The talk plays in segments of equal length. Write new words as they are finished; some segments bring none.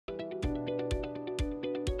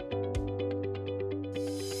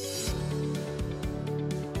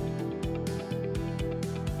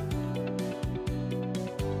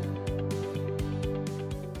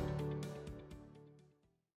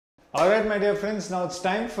Alright my dear friends, now it's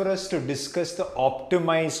time for us to discuss the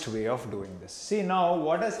optimized way of doing this. See, now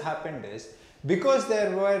what has happened is, because there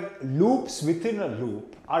were loops within a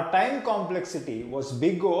loop, our time complexity was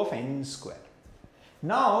big O of n square.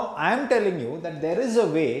 Now I am telling you that there is a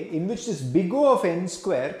way in which this big O of n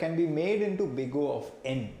square can be made into big O of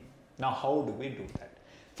n. Now how do we do that?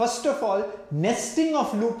 First of all, nesting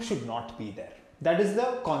of loop should not be there. That is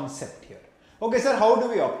the concept here. Okay sir, how do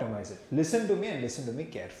we optimize it? Listen to me and listen to me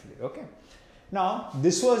carefully, okay? Now,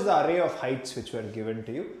 this was the array of heights which were given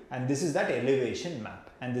to you, and this is that elevation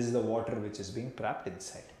map, and this is the water which is being trapped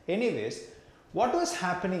inside. Anyways, what was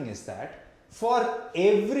happening is that for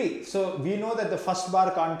every, so we know that the first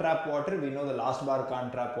bar can't trap water, we know the last bar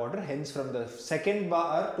can't trap water, hence from the second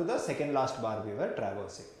bar to the second last bar we were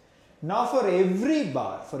traversing. Now for every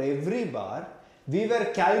bar, we were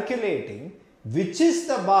calculating which is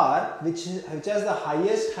the bar which has the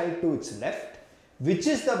highest height to its left, which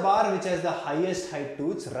is the bar which has the highest height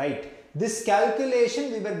to its right. This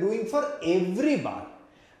calculation we were doing for every bar,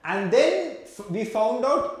 and then we found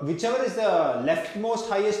out whichever is the leftmost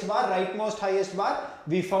highest bar, rightmost highest bar,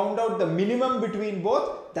 we found out the minimum between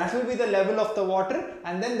both, that will be the level of the water,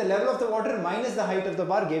 and then the level of the water minus the height of the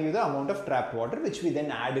bar gave you the amount of trapped water, which we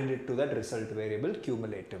then added it to that result variable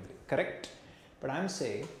cumulatively, correct? But I am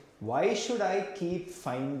saying, why should I keep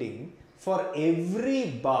finding for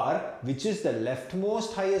every bar which is the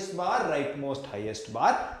leftmost highest bar, rightmost highest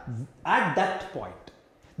bar at that point?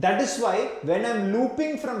 That is why when I am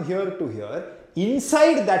looping from here to here,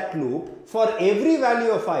 inside that loop, for every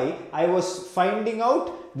value of I was finding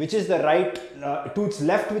out which is the right, to its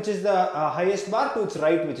left which is the highest bar, to its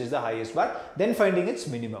right which is the highest bar, then finding its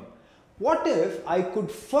minimum. What if I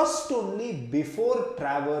could first only, before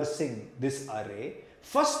traversing this array,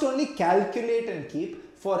 first only calculate and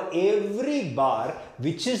keep for every bar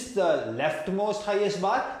which is the leftmost highest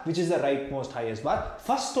bar, which is the rightmost highest bar,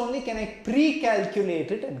 first only can I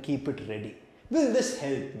pre-calculate it and keep it ready. Will this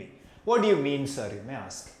help me? What do you mean, sir? You may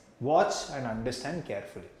ask. Watch and understand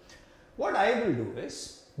carefully. What I will do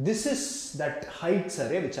is, this is that heights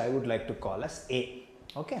array which I would like to call as A.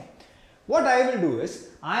 Okay. What I will do is,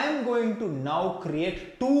 I am going to now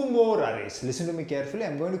create two more arrays. Listen to me carefully. I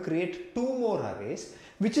am going to create two more arrays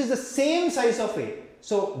which is the same size of A.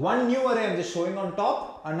 So, one new array I am just showing on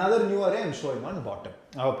top, another new array I am showing on bottom.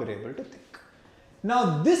 I hope you are able to think.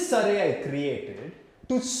 Now, this array I created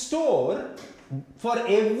to store for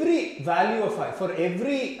every value of I, for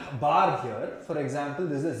every bar here, for example,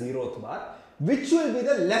 this is the 0th bar, which will be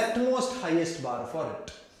the leftmost highest bar for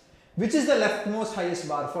it. Which is the leftmost highest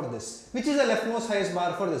bar for this? Which is the leftmost highest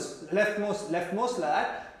bar for this? Leftmost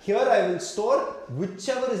that. Here I will store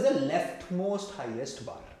whichever is the leftmost highest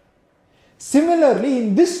bar. Similarly,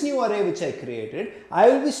 in this new array which I created, I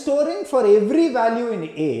will be storing for every value in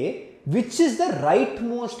A, which is the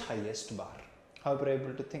rightmost highest bar. How are you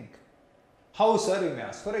able to think? How, sir, you may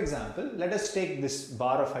ask. For example, let us take this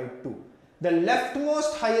bar of height 2. The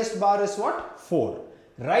leftmost highest bar is what? 4.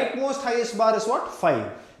 Rightmost highest bar is what?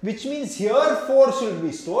 5. Which means here 4 should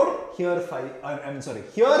be stored, here 5,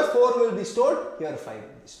 here 4 will be stored, here 5 will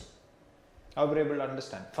be stored. How are you able to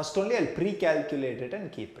understand? First only I will pre-calculate it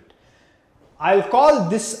and keep it. I will call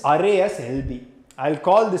this array as LB. I will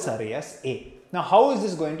call this array as A. Now how is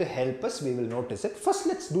this going to help us? We will notice it. First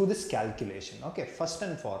let's do this calculation. Okay, first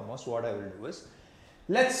and foremost what I will do is,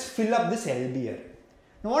 let's fill up this LB array.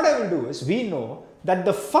 Now what I will do is, we know that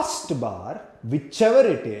the first bar, whichever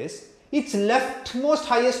it is, its leftmost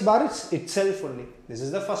highest bar is itself only. This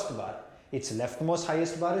is the first bar. Its leftmost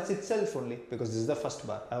highest bar is itself only, because this is the first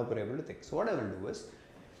bar. I hope you are able to think. So what I will do is,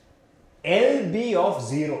 LB of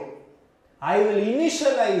 0. I will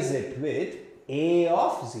initialize it with A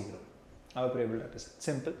of 0. I hope you are able to understand.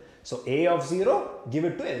 Simple. So A of 0, give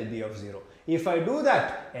it to LB of 0. If I do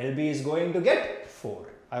that, LB is going to get 4.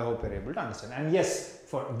 I hope you are able to understand. And yes,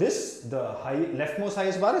 for this, the leftmost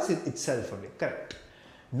highest bar is itself only. Correct.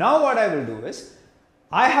 Now what I will do is,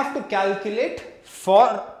 I have to calculate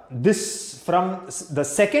for this from the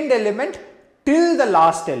second element till the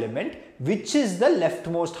last element, which is the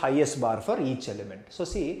leftmost highest bar for each element. So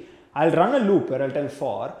see, I will run a loop where I will tell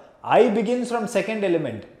for I begins from second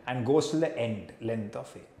element and goes to the end length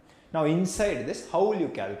of A. Now inside this, how will you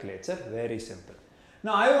calculate, sir? Very simple.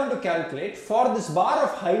 Now I want to calculate for this bar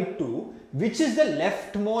of height 2, which is the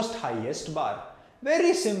leftmost highest bar.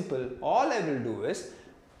 Very simple. All I will do is,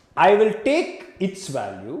 I will take its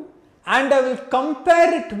value and I will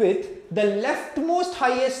compare it with the leftmost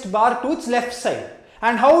highest bar to its left side.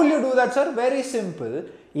 And how will you do that, sir? Very simple.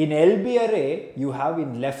 In LB array, you have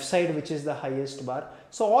in left side which is the highest bar.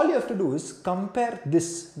 So all you have to do is compare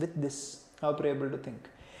this with this. How are you able to think?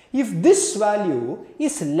 If this value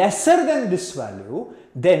is lesser than this value,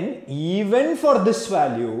 then even for this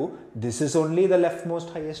value, this is only the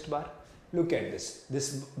leftmost highest bar. Look at this.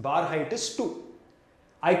 This bar height is 2.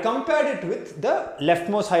 I compared it with the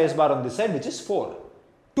leftmost highest bar on this side, which is 4.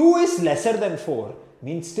 2 is lesser than 4,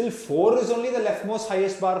 means still 4 is only the leftmost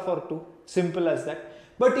highest bar for 2. Simple as that.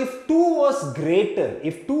 But if 2 was greater,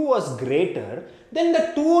 then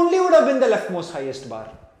the 2 only would have been the leftmost highest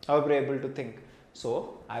bar. I will be able to think.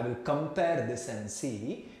 So I will compare this and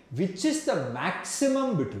see which is the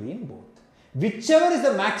maximum between both. Whichever is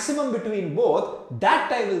the maximum between both,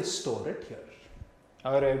 that I will store it here.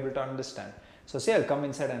 Are you able to understand? So see, I'll come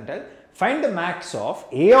inside and tell, find the max of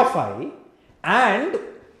A of I, and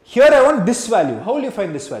here I want this value. How will you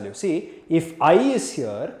find this value? See, if I is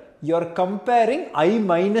here, you are comparing I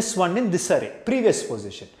minus 1 in this array, previous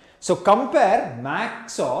position. So compare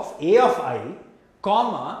max of A of I,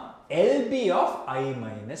 comma, LB of I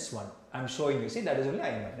minus 1. I am showing you, see, that is only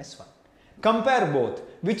I minus 1. Compare both.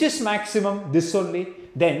 Which is maximum? This only.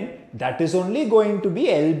 Then that is only going to be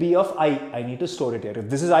LB of I. I need to store it here. If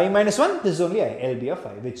this is I minus 1, this is only I, LB of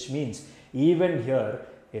I, which means even here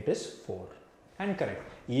it is 4. And correct.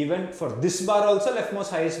 Even for this bar also, leftmost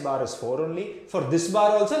highest bar is 4 only. For this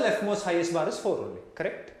bar also, leftmost highest bar is 4 only.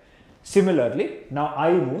 Correct? Similarly, now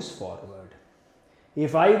I moves forward.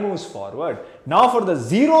 If I moves forward, now for the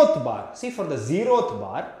 0th bar, see, for the 0th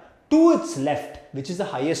bar, to its left, which is the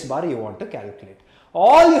highest bar you want to calculate.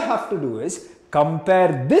 All you have to do is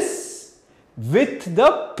compare this with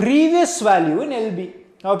the previous value in LB.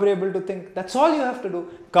 Now you're able to think. That's all you have to do.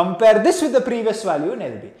 Compare this with the previous value in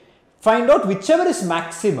LB. Find out whichever is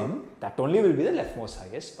maximum, that only will be the leftmost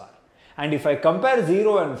highest bar. And if I compare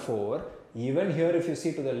 0 and 4, even here if you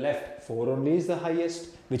see to the left, 4 only is the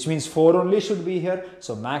highest, which means 4 only should be here.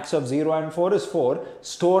 So max of 0 and 4 is 4.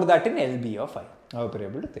 Store that in LB of I. I hope you're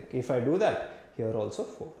able to think. If I do that, here also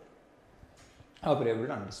 4. I hope you're able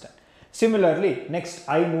to understand. Similarly, next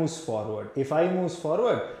I moves forward. If I moves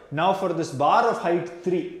forward, now for this bar of height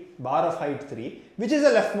 3, which is the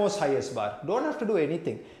leftmost highest bar, don't have to do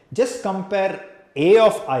anything. Just compare A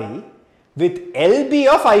of I with LB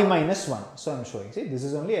of I minus 1. So I'm showing, see, this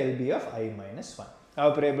is only LB of I minus 1. I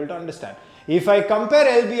hope you're able to understand. If I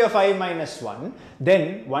compare LB of I minus 1,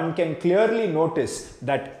 then one can clearly notice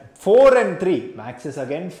that 4 and 3, max is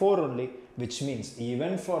again 4 only, which means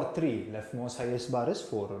even for 3, leftmost highest bar is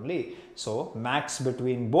 4 only. So max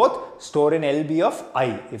between both, store in LB of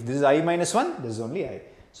I. If this is I minus 1, this is only I.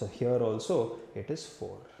 So here also it is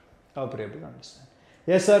 4. I hope you're able to understand.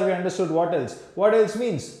 Yes sir, we understood. What else? What else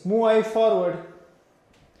means? Move I forward.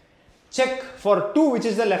 Check for 2, which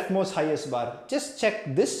is the leftmost highest bar. Just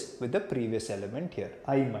check this with the previous element here,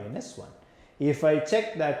 I minus 1. If I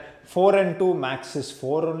check that 4 and 2 max is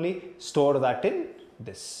 4 only, store that in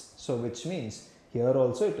this. So which means here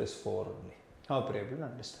also it is 4 only. Hope you're able to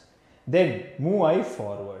understand. Then move I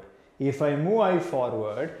forward. If I move I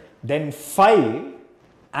forward, then 5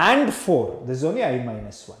 and 4, this is only I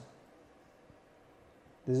minus 1.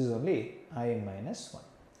 This is only I minus 1.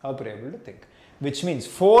 Hope you're able to think. Which means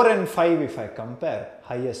 4 and 5 if I compare,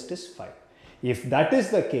 highest is 5. If that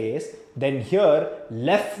is the case, then here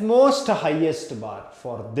leftmost highest bar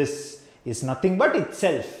for this is nothing but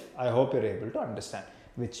itself. I hope you're able to understand.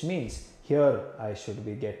 Which means here I should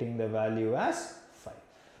be getting the value as 5.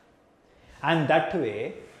 And that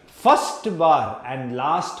way, first bar and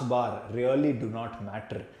last bar really do not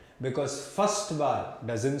matter, because first bar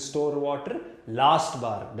doesn't store water, last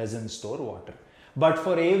bar doesn't store water. But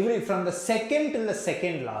for from the second till the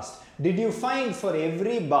second last, did you find for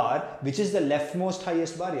every bar which is the leftmost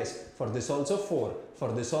highest bar? Yes. For this also 4,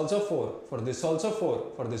 for this also 4, for this also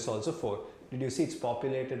 4, for this also 4. Did you see it's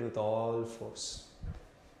populated with all 4s?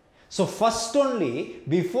 So first only,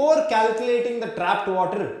 before calculating the trapped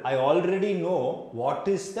water, I already know what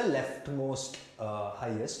is the leftmost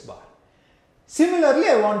highest bar. Similarly,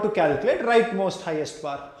 I want to calculate rightmost highest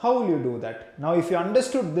bar. How will you do that? Now, if you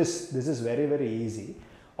understood this is very, very easy.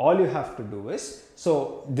 All you have to do is,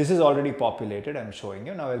 so this is already populated, I am showing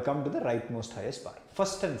you. Now, I will come to the rightmost highest bar.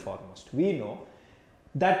 First and foremost, we know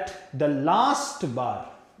that the last bar,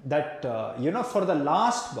 that, for the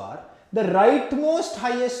last bar, the rightmost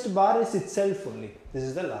highest bar is itself only. This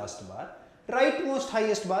is the last bar. Rightmost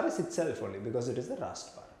highest bar is itself only because it is the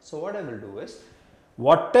last bar. So, what I will do is,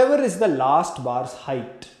 whatever is the last bar's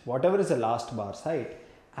height,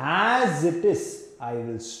 as it is, I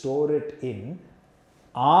will store it in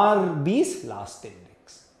RB's last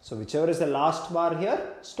index. So whichever is the last bar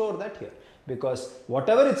here, store that here, because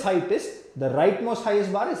whatever its height is, the rightmost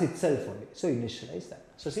highest bar is itself only. So initialize that.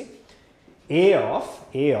 So see, A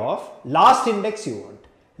of last index you want.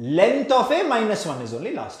 length of A minus 1 is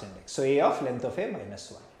only last index. So A of length of A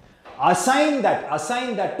minus 1. Assign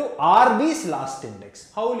that to RB's last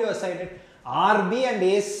index. How will you assign it? RB and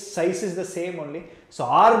A's size is the same only. So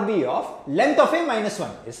RB of length of A minus 1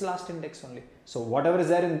 is last index only. So whatever is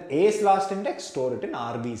there in A's last index, store it in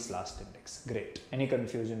RB's last index. Great. Any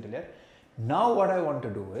confusion till here? Now what I want to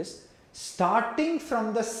do is, starting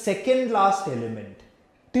from the second last element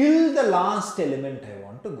till the last element I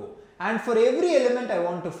want to go. And for every element I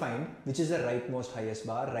want to find which is the rightmost highest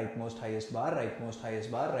bar, rightmost highest bar, rightmost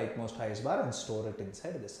highest bar, rightmost highest bar, and store it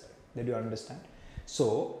inside this array. Did you understand?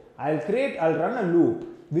 So I'll run a loop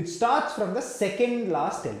which starts from the second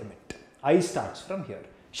last element. I starts from here.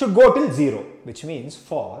 Should go till 0, which means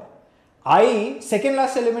for I, second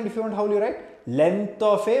last element, if you want, how will you write? Length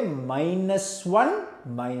of A minus 1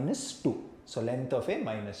 minus 2. So length of A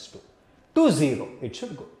minus 2 to 0 it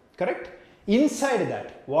should go, correct? Inside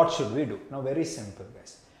that, what should we do? Now very simple,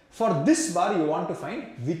 guys. For this bar you want to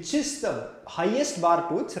find which is the highest bar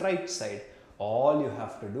to its right side. All you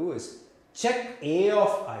have to do is check A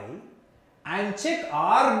of I and check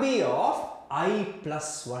RB of I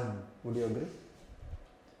plus 1. Would you agree?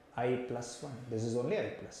 I plus 1. This is only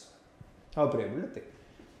I plus 1. Hope you are able to think.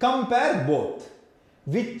 Compare both.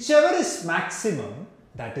 Whichever is maximum,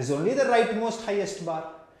 that is only the rightmost highest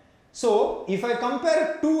bar. So if I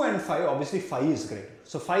compare 2 and 5, obviously 5 is greater.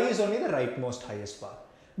 So 5 is only the rightmost highest bar.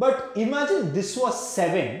 But imagine this was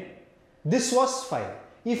 7, this was 5.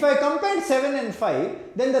 If I compared 7 and 5,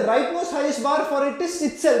 then the rightmost highest bar for it is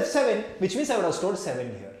itself 7, which means I would have stored 7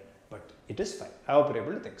 here. But it is 5. I hope you are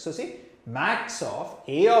able to think. So see, max of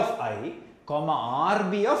A of I, comma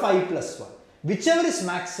RB of I plus 1. Whichever is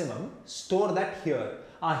maximum, store that here.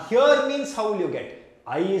 Here means how will you get?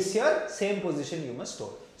 I is here, same position you must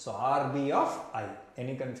store. So RB of I.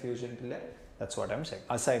 Any confusion till there? That's what I'm saying.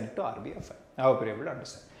 Assign it to RB of I. I hope you're able to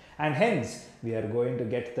understand. And hence, we are going to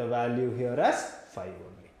get the value here as 5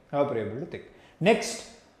 only. I hope you're able to think. Next,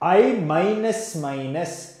 I minus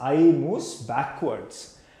minus, I moves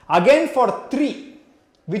backwards. Again for 3,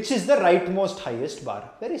 which is the rightmost highest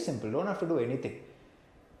bar. Very simple, don't have to do anything.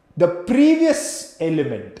 The previous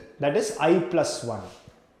element, that is I plus 1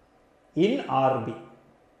 in RB.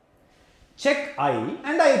 Check I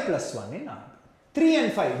and I plus 1 in RB. 3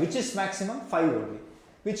 and 5, which is maximum? 5 only.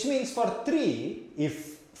 Which means for 3,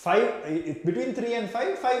 if between 3 and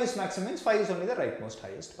 5, 5 is maximum, means 5 is only the rightmost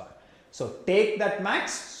highest bar. So take that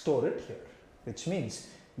max, store it here, which means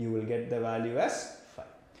you will get the value as 5.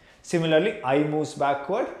 Similarly, I moves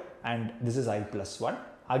backward and this is I plus 1.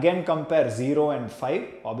 Again compare 0 and 5,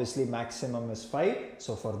 obviously maximum is 5.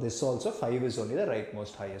 So for this also 5 is only the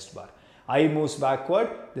rightmost highest bar. I moves backward,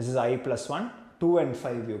 this is I plus 1, 2 and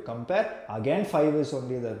 5 you compare, again 5 is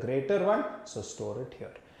only the greater one, so store it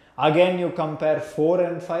here. Again you compare 4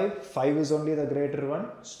 and 5, 5 is only the greater one,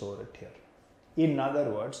 store it here. In other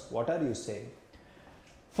words, what are you saying?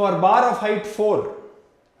 For bar of height 4,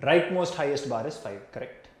 rightmost highest bar is 5,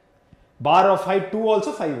 correct? Bar of height 2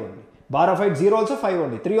 also 5 only. Bar of height 0 also 5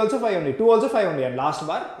 only, 3 also 5 only, 2 also 5 only, and last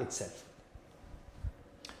bar itself.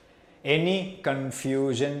 Any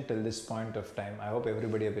confusion till this point of time? I hope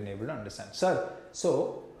everybody have been able to understand. Sir,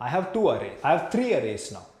 so I have 2 arrays. I have 3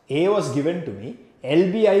 arrays now. A was given to me,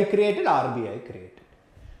 LB I created, RB I created.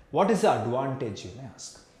 What is the advantage, you may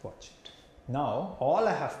ask? Watch it. Now, all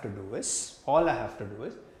I have to do is,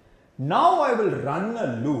 now I will run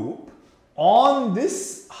a loop on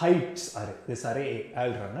this heights array, this array A, I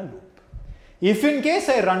will run a loop. If in case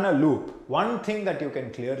I run a loop, one thing that you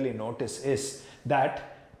can clearly notice is that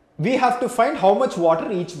we have to find how much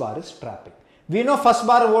water each bar is trapping. We know first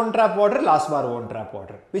bar won't trap water, last bar won't trap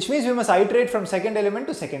water, which means we must iterate from second element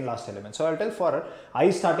to second last element. So I'll tell for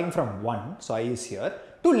I starting from 1, so I is here,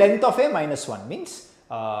 to length of A minus 1 means,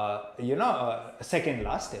 second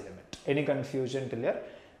last element. Any confusion till here?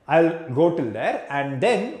 I'll go till there, and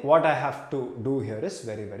then what I have to do here is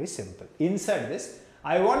very, very simple. Inside this,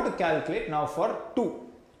 I want to calculate now for 2,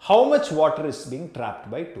 how much water is being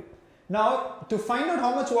trapped by 2. Now, to find out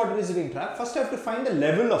how much water is being trapped, first I have to find the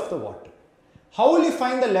level of the water. How will you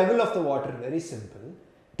find the level of the water? Very simple.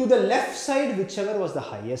 To the left side, whichever was the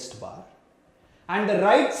highest bar, and the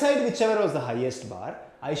right side, whichever was the highest bar,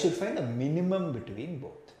 I should find the minimum between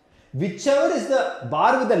both. Whichever is the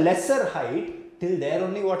bar with the lesser height, till there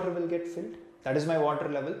only water will get filled. That is my water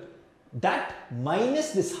level. That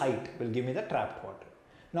minus this height will give me the trapped water.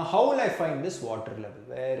 Now, how will I find this water level?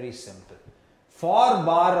 Very simple. For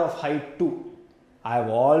bar of height 2, I have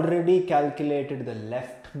already calculated the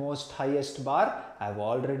leftmost highest bar. I have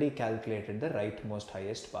already calculated the rightmost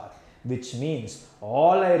highest bar. Which means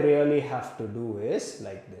all I really have to do is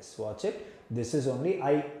like this. Watch it. This is only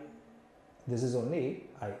I. This is only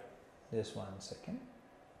I. Just one second.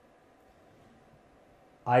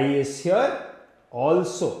 I is here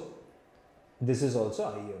also. This is also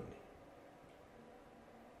I only.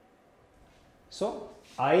 So,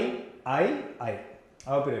 I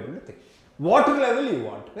hope you are able to think. Water level you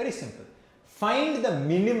want, very simple. Find the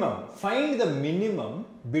minimum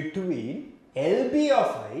between LB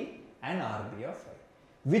of I and RB of I.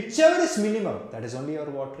 Whichever is minimum, that is only your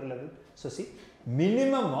water level. So, see,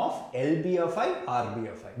 minimum of LB of I,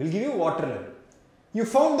 RB of I will give you water level. You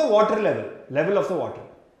found the water level of the water.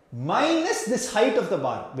 Minus this height of the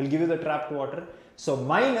bar will give you the trapped water. So,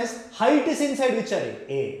 minus height is inside which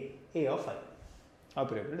array? A of I. How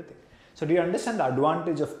are you able to think? So, do you understand the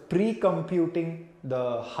advantage of pre-computing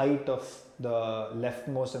the height of the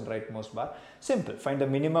leftmost and rightmost bar? Simple. Find the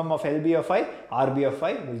minimum of LB of I, RB of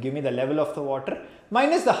I will give me the level of the water,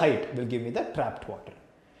 minus the height will give me the trapped water.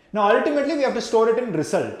 Now, ultimately we have to store it in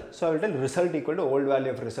result. So, I will tell result equal to old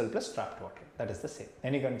value of result plus trapped water. That is the same.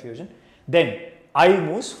 Any confusion? Then I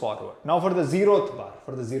moves forward. Now, for the zeroth bar,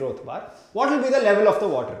 what will be the level of the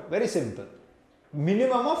water? Very simple.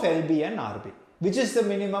 Minimum of LB and RB. Which is the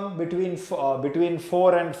minimum between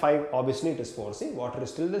 4 and 5? Obviously, it is 4. See, water is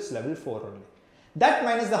still this level 4 only. That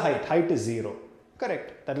minus the height. Height is 0.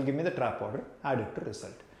 Correct. That will give me the trap water. Add it to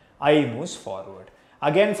result. I moves forward.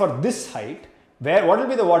 Again, for this height, what will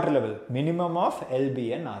be the water level? Minimum of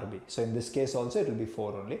LB and RB. So, in this case also, it will be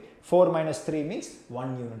 4 only. 4 minus 3 means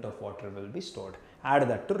 1 unit of water will be stored. Add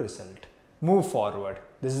that to result. Move forward.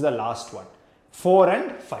 This is the last one. 4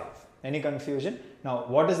 and 5. Any confusion? Now,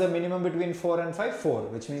 what is the minimum between 4 and 5? 4,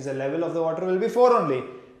 which means the level of the water will be 4 only,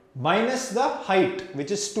 minus the height, which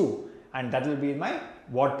is 2, and that will be my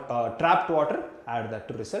trapped water. Add that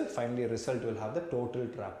to result. Finally, result will have the total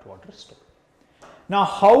trapped water stored. Now,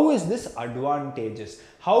 how is this advantageous?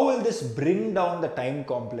 How will this bring down the time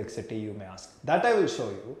complexity, you may ask? That I will show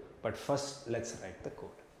you, but first let's write the code.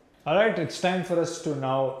 Alright, it's time for us to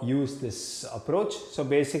now use this approach. So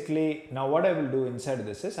basically, now what I will do inside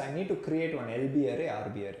this is, I need to create one LB array,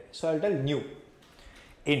 RB array. So I'll tell new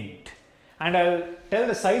int, and I'll tell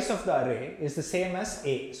the size of the array is the same as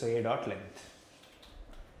A, so A dot length.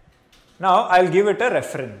 Now I'll give it a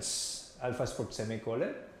reference. I'll first put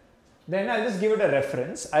semicolon, then I'll just give it a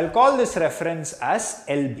reference. I'll call this reference as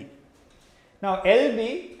LB. Now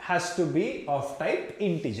LB has to be of type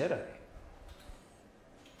integer array.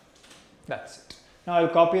 That's it. Now I'll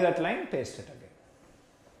copy that line, paste it again.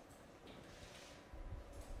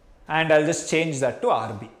 And I'll just change that to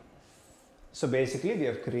RB. So basically we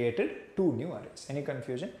have created 2 new arrays. Any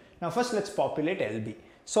confusion? Now first let's populate LB.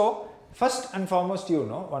 So first and foremost, you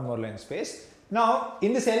know, one more line space. Now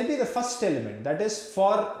in this LB, the first element, that is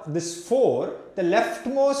for this 4, the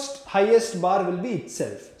leftmost highest bar will be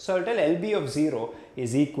itself. So I'll tell LB of 0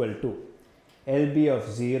 is equal to, LB of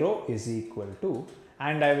 0 is equal to,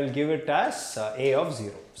 and I will give it as A of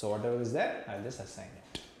 0. So whatever is there, I'll just assign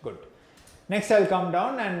it. Good. Next I'll come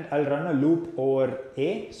down and I'll run a loop over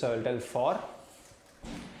A. So I'll tell for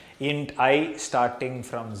int I starting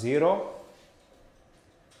from 0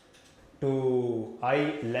 to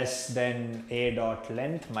I less than A dot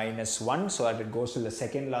length minus 1, so that it goes to the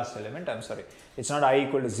second last element. I'm sorry, it's not I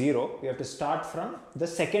equal to 0. We have to start from the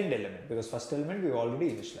second element, because first element we've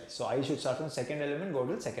already initialized. So I should start from second element, go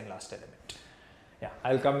to the second last element. Yeah,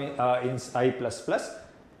 I'll come in I plus plus.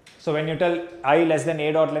 So when you tell I less than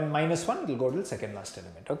A dot length minus 1, it will go to the second last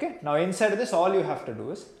element. Okay. Now inside this, all you have to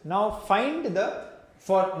do is now find the,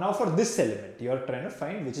 for this element, you are trying to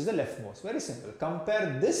find which is the leftmost. Very simple.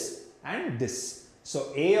 Compare this and this.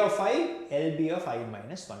 So A of I, LB of I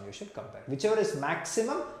minus 1 you should compare. Whichever is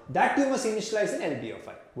maximum, that you must initialize in LB of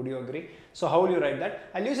I. Would you agree? So how will you write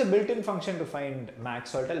that? I'll use a built-in function to find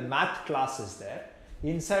max. So I'll tell math class is there.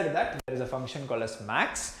 Inside that there is a function called as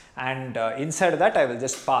max, and inside that I will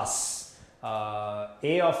just pass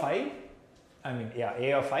A of I and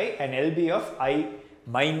LB of I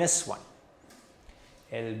minus 1.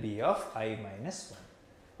 LB of I minus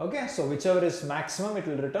 1. Okay, so whichever is maximum it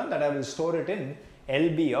will return, that I will store it in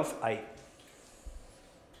LB of I.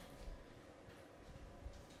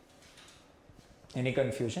 Any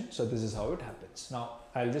confusion? So this is how it happens. Now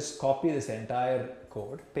I'll just copy this entire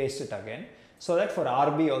code, paste it again, so that for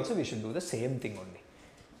RB also we should do the same thing only.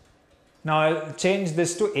 Now I'll change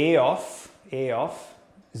this to A of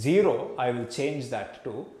 0, I will change that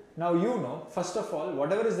to, now you know, first of all,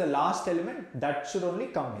 whatever is the last element, that should only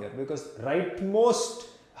come here, because rightmost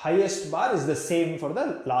highest bar is the same for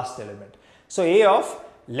the last element. So A of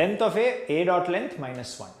length of A dot length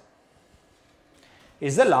minus 1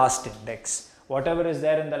 is the last index. Whatever is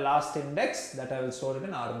there in the last index, that I will store it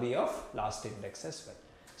in RB of last index as well.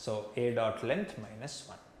 So A dot length minus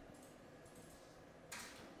 1.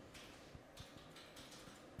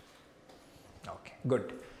 Okay,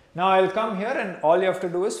 good. Now I will come here and all you have to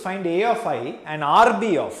do is find A of I and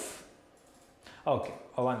RB of. Okay,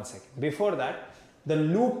 one second. Before that, the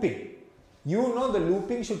looping. You know the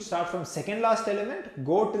looping should start from second last element,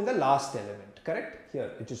 go till the last element, correct? Here,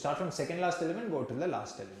 it should start from second last element, go till the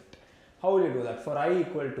last element. How will you do that? For I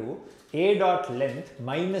equal to A dot length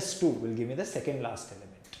minus 2 will give me the second last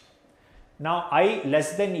element. Now I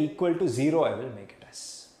less than equal to 0 I will make it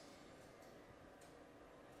as.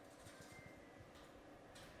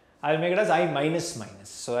 I will make it as I minus minus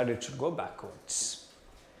so that it should go backwards.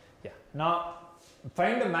 Yeah. Now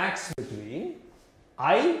find the max between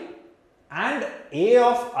I and A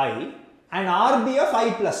of I and RB of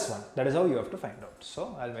I plus 1. That is how you have to find out.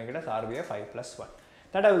 So I will make it as RB of I plus 1.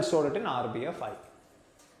 That I will store it in RB of I.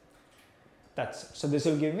 That's it. So this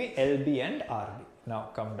will give me LB and RB. Now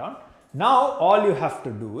come down. Now all you have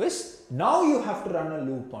to do is, now you have to run a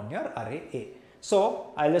loop on your array A.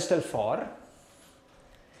 So I'll just tell for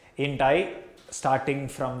int I starting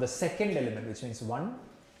from the second element, which means 1,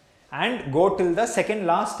 and go till the second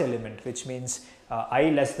last element, which means I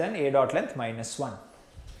less than A dot length minus 1.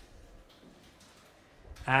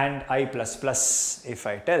 And I plus plus if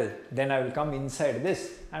I tell, then I will come inside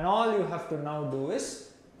this, and all you have to now do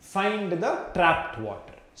is find the trapped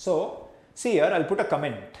water. So see here, I'll put a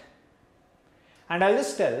comment and I'll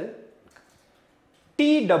just tell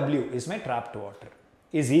TW is my trapped water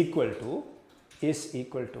is equal to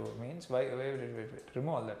means wait,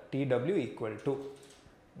 remove all that. TW equal to,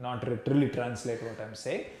 not literally translate what I'm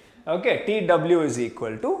saying. Okay, TW is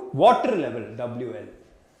equal to water level WL.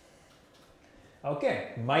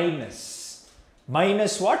 Okay, minus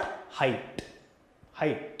what? Height.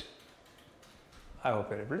 I hope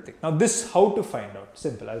you're able to think. Now this how to find out?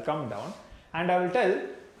 Simple. I'll come down and I will tell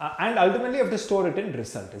and ultimately I have to store it in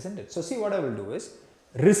result, isn't it? So see what I will do is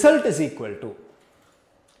result is equal to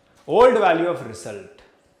old value of result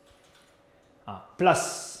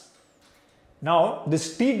plus. Now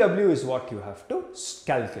this TW is what you have to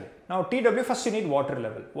calculate. Now TW, first you need water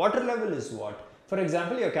level. Water level is what? For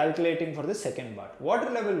example, you are calculating for the second part. Water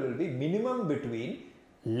level will be minimum between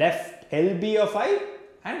left LB of I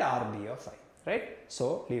and RB of I, right?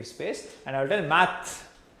 So leave space and I will tell math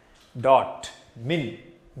dot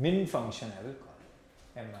min function I will call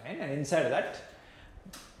min, and inside that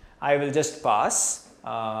I will just pass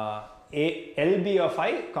LB of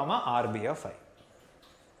I comma RB of I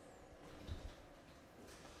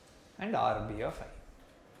and RB of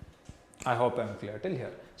I. I hope I am clear till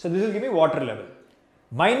here. So this will give me water level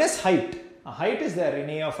minus height. Height is there in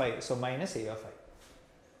A of I, so minus A of I.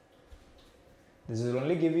 This will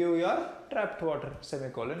only give you your trapped water.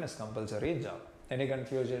 Semicolon is compulsory in Java. Any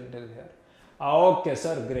confusion till here? Okay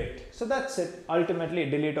sir, great. So that's it. Ultimately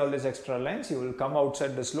delete all these extra lines. You will come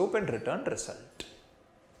outside this loop and return result.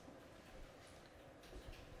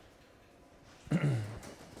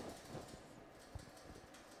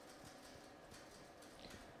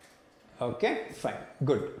 Okay, fine,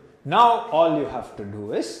 good. Now all you have to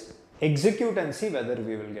do is execute and see whether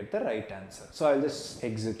we will get the right answer. So I'll just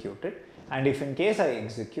execute it, and if in case I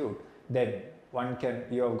execute, then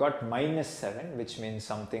you have got -7, which means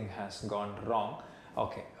something has gone wrong.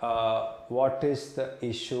 Okay, what is the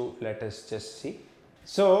issue? Let us just see.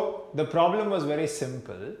 So the problem was very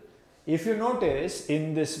simple. If you notice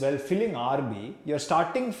in this, while filling RB, you're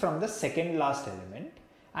starting from the second last element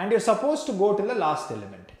and you're supposed to go to the last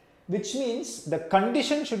element, which means the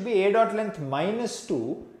condition should be A dot length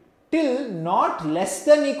 -2 till not less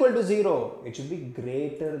than equal to 0. It should be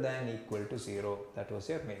greater than equal to 0. That was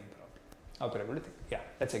your main problem. Hope you're able to think. Yeah,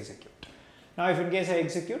 let's execute. Now if in case I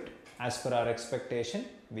execute, as per our expectation,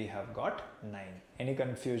 we have got 9. Any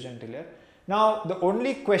confusion till here? Now the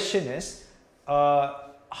only question is,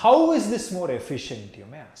 how is this more efficient, you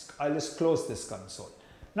may ask. I'll just close this console.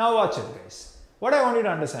 Now watch it guys. What I want you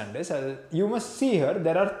to understand is, you must see here,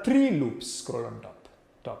 there are 3 loops. Scroll on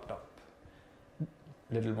top.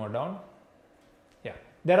 Little more down. Yeah,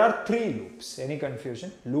 there are 3 loops. Any confusion?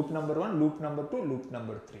 Loop number 1, loop number 2, loop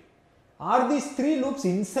number 3. Are these 3 loops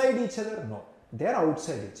inside each other? No, they are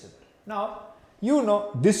outside each other. Now, you know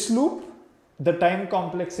this loop, the time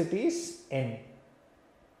complexity is n.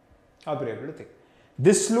 How are you able to think?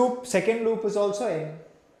 This loop, second loop is also n.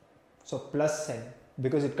 So plus n,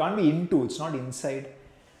 because it can't be into, it's not inside.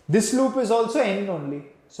 This loop is also n only,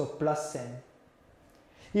 so plus n.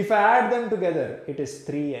 If I add them together, it is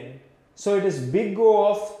 3n. So it is big O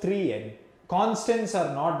of 3n. Constants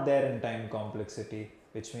are not there in time complexity.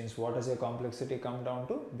 which means what does your complexity come down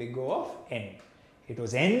to? Big O of n. It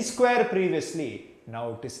was n square previously,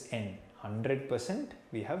 now it is n. 100%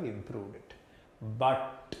 we have improved it.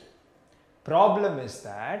 But problem is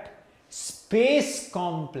that space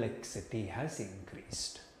complexity has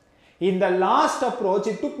increased. In the last approach,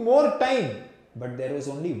 it took more time, but there was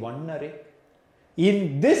only one array.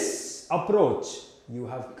 In this approach, you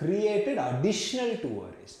have created additional 2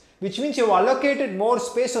 arrays, which means you have allocated more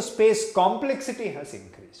space, so space complexity has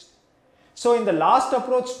increased. So in the last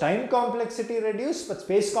approach, time complexity reduced, but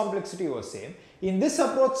space complexity was same. In this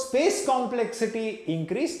approach, space complexity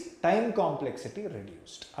increased, time complexity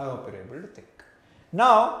reduced. I hope you are able to think.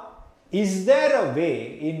 Now, is there a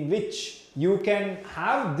way in which you can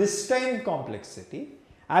have this time complexity,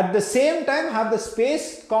 at the same time have the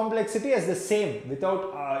space complexity as the same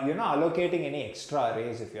without allocating any extra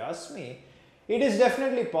arrays? If you ask me, it is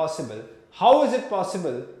definitely possible. How is it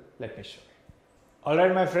possible? Let me show you.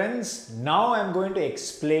 Alright my friends, now I am going to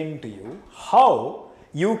explain to you how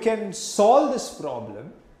you can solve this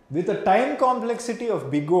problem with a time complexity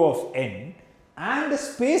of big O of n and a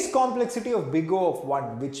space complexity of big O of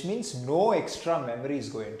 1, which means no extra memory is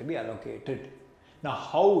going to be allocated. Now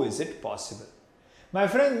how is it possible? My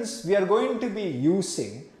friends, we are going to be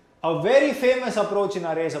using a very famous approach in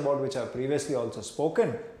arrays about which I have previously also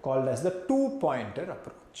spoken, called as the 2-pointer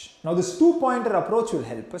approach. Now this 2-pointer approach will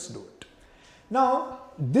help us do it. Now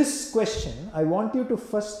this question, I want you to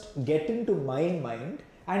first get into my mind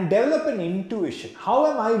and develop an intuition. How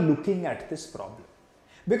am I looking at this problem?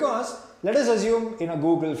 Because let us assume in a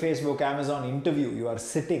Google, Facebook, Amazon interview, you are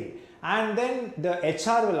sitting and then the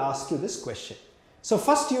HR will ask you this question. So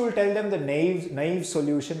first you will tell them the naive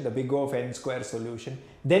solution, the big O of n square solution.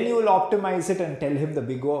 Then you will optimize it and tell him the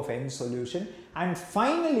big O of n solution. And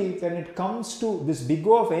finally, when it comes to this big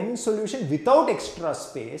O of n solution without extra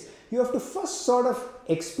space, you have to first sort of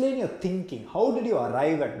explain your thinking. How did you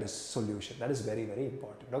arrive at this solution? That is very, very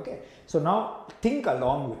important. Okay. So now think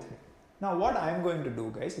along with me. Now what I am going to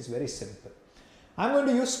do, guys, is very simple. I am going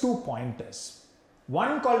to use 2 pointers.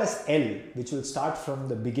 One called as L, which will start from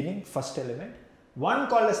the beginning, first element. One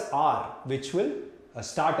called as R, which will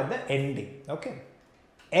start at the ending. Okay.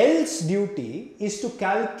 L's duty is to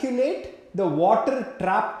calculate the water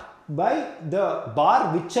trapped by the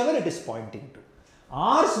bar, whichever it is pointing to.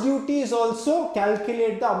 R's duty is also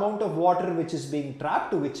calculate the amount of water which is being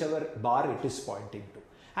trapped to whichever bar it is pointing to.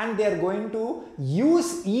 And they are going to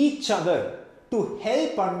use each other to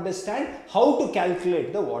help understand how to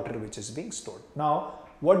calculate the water which is being stored. Now,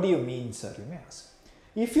 what do you mean, sir? You may ask.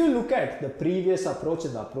 If you look at the previous approach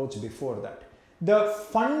and the approach before that, the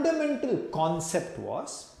fundamental concept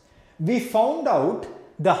was we found out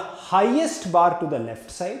the highest bar to the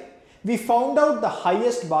left side, we found out the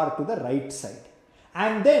highest bar to the right side,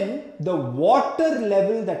 and then the water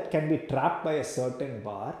level that can be trapped by a certain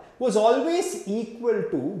bar was always equal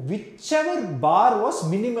to whichever bar was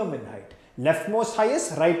minimum in height. Leftmost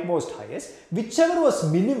highest, rightmost highest, whichever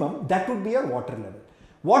was minimum, that would be your water level.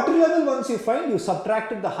 Water level, once you find, you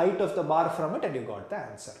subtracted the height of the bar from it and you got the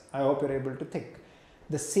answer. I hope you're able to think.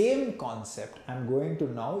 The same concept I'm going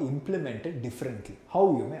to now implement it differently.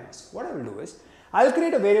 How, you may ask? What I will do is, I'll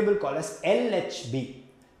create a variable called as LHB,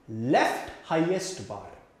 left highest bar.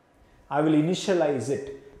 I will initialize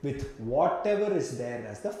it with whatever is there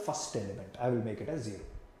as the first element. I will make it as 0.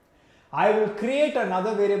 I will create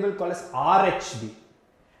another variable called as RHB,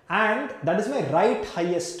 and that is my right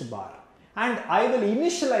highest bar. And I will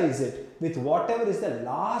initialize it with whatever is the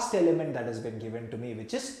last element that has been given to me,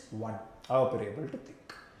 which is 1. I hope you're able to think.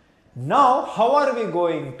 Now, how are we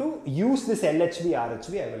going to use this LHB,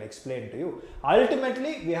 RHB? I will explain to you.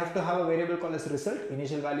 Ultimately, we have to have a variable called as result.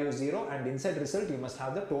 Initial value is 0, and inside result, you must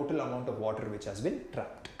have the total amount of water which has been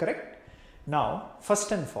trapped. Correct? Now, first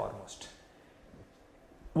and foremost,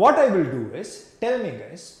 what I will do is, tell me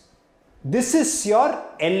guys, this is your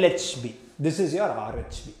LHB, this is your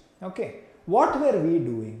RHB. Okay, what were we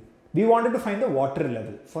doing? We wanted to find the water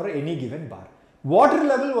level for any given bar. Water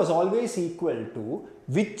level was always equal to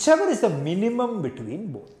whichever is the minimum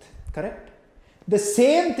between both. Correct? The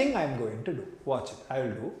same thing I am going to do. Watch it. I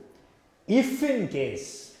will do. If in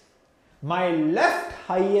case my left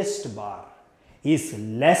highest bar is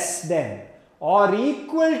less than or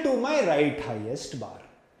equal to my right highest bar,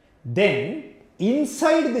 then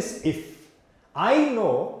inside this if, I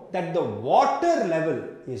know that the water level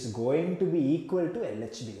is going to be equal to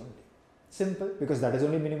LHB only. Simple, because that is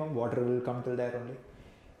only minimum, water will come till there only.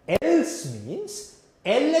 Else means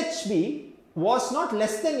LHB was not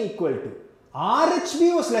less than equal to,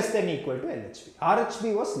 RHB was less than equal to LHB.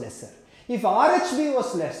 RHB was lesser. If RHB was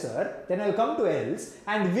lesser, then I'll come to else,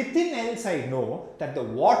 and within else I know that the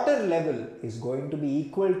water level is going to be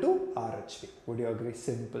equal to RHB. Would you agree?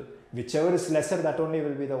 Simple. Whichever is lesser, that only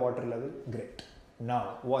will be the water level. Great.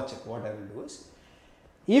 Now watch it. What I will do is,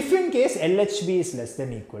 if in case LHB is less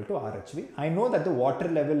than equal to RHB, I know that the water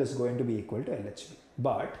level is going to be equal to LHB.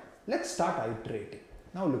 But let's start iterating.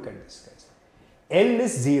 Now look at this, guys. L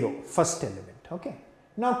is 0, first element. Okay.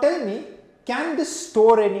 Now tell me, can this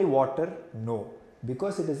store any water? No,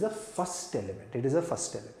 because it is the first element. It is a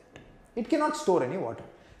first element. It cannot store any water.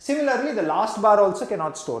 Similarly, the last bar also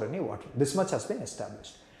cannot store any water. This much has been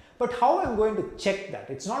established. But how I am going to check that?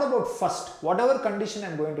 It's not about first. Whatever condition I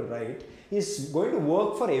am going to write is going to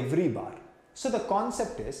work for every bar. So the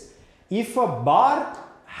concept is, if a bar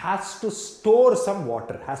has to store some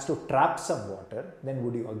water, has to trap some water, then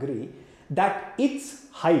would you agree that its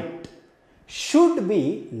height should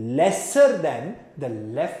be lesser than the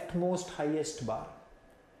leftmost highest bar?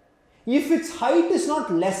 If its height is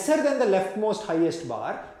not lesser than the leftmost highest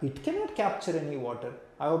bar, it cannot capture any water.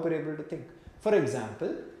 I hope you're able to think. For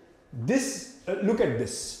example, this, look at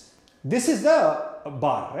this. This is the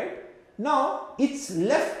bar, right? Now, its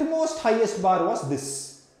leftmost highest bar was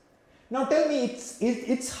this. Now tell me,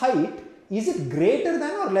 its height, is it greater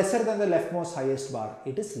than or lesser than the leftmost highest bar?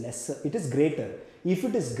 It is lesser, it is greater. If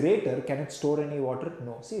it is greater, can it store any water?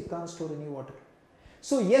 No, see, it can't store any water.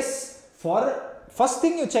 So yes, for first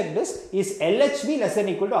thing you check this is LHB less than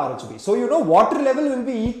equal to RHB. So you know water level will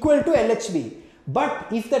be equal to LHB. But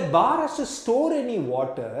if that bar has to store any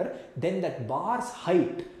water, then that bar's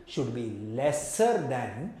height should be lesser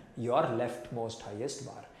than your leftmost highest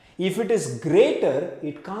bar. If it is greater,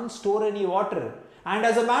 it can't store any water. And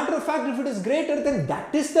as a matter of fact, if it is greater, then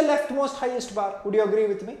that is the leftmost highest bar. Would you agree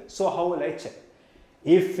with me? So how will I check?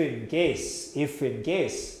 If in case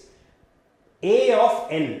A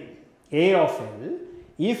of L,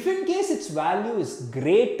 if in case its value is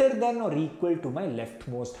greater than or equal to my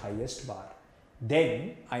leftmost highest bar,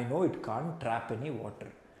 then I know it can't trap any water.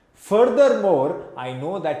 Furthermore, I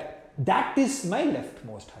know that that is my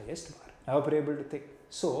leftmost highest bar. I hope you're able to think.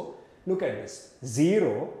 So look at this.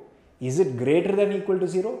 0, is it greater than equal to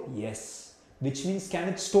 0? Yes. Which means, can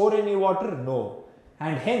it store any water? No.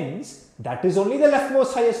 And hence, that is only the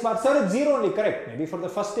leftmost highest bar. Sir, it's 0 only, correct. Maybe for the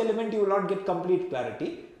first element you will not get complete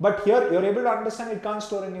clarity. But here you are able to understand it can't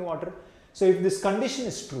store any water. So if this condition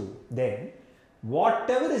is true, then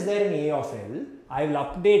whatever is there in A of L, I will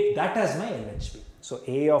update that as my LHB. So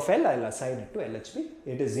A of L, I will assign it to LHB.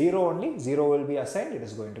 It is 0 only. 0 will be assigned. It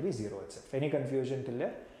is going to be 0 itself. Any confusion till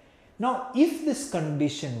there? Now, if this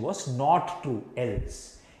condition was not true,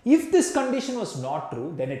 else. If this condition was not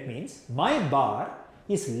true, then it means my bar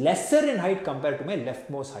is lesser in height compared to my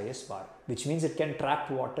leftmost highest bar, which means it can trap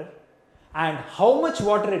water. And how much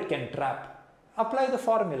water it can trap? Apply the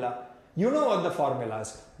formula. You know what the formula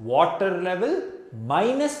is. Water level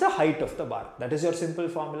minus the height of the bar. That is your simple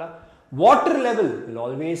formula. Water level will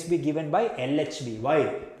always be given by LHB.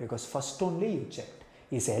 Why? Because first only you checked.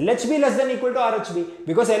 Is LHB less than equal to RHB?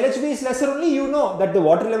 Because LHB is lesser only, you know that the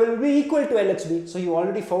water level will be equal to LHB. So you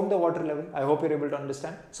already found the water level. I hope you're able to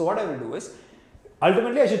understand. So what I will do is,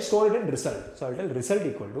 ultimately I should store it in result. So I'll tell result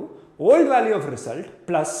equal to old value of result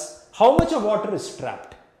plus how much of water is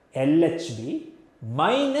trapped? LHB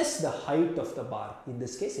minus the height of the bar. In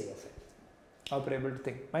this case, A of L. I hope you're able to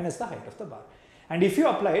think. Minus the height of the bar. And if you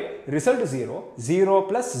apply it, result is 0. 0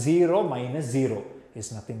 plus 0 minus 0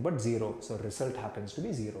 is nothing but 0. So result happens to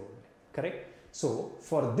be 0. Correct? So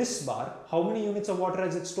for this bar, how many units of water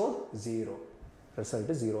has it stored? 0. Result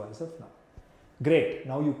is 0 as of now. Great.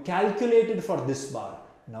 Now you calculated for this bar.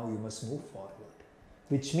 Now you must move forward.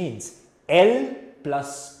 Which means L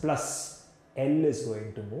plus plus L is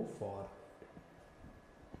going to move forward.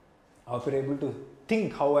 I hope you're able to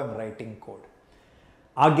think how I'm writing code.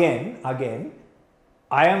 Again,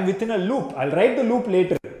 I am within a loop. I'll write the loop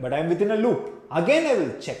later, but I am within a loop. Again, I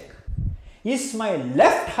will check. Is my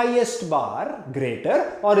left highest bar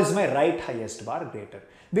greater or is my right highest bar greater?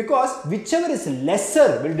 Because whichever is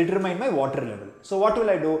lesser will determine my water level. So what will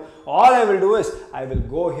I do? All I will do is I will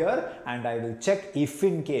go here and I will check if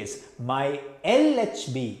in case my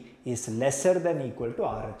LHB is lesser than equal to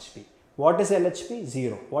RHB. What is LHB?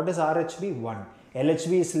 0. What is RHB? 1.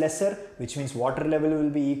 LHB is lesser, which means water level will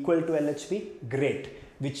be equal to LHB. Great.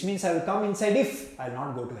 Which means I will come inside if, I will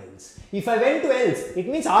not go to else. If I went to else, it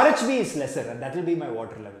means RHB is lesser and that will be my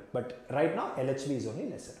water level. But right now, LHB is only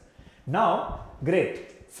lesser. Now,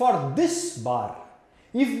 great. For this bar,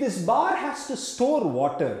 if this bar has to store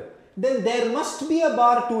water, then there must be a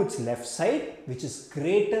bar to its left side which is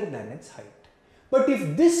greater than its height. But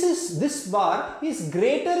if this bar is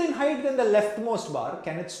greater in height than the leftmost bar,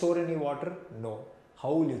 can it store any water? No.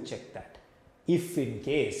 How will you check that? If in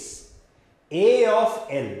case A of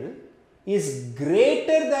L is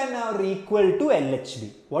greater than or equal to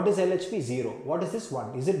LHB. What is LHB? 0. What is this?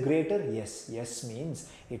 1. Is it greater? Yes. Yes means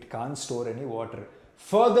it can't store any water.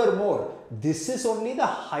 Furthermore, this is only the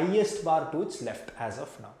highest bar to its left as of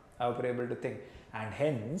now. I hope you're able to think. And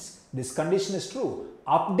hence, this condition is true.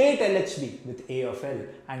 Update LHB with A of L.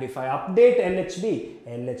 And if I update LHB,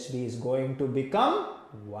 LHB is going to become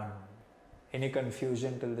 1. Any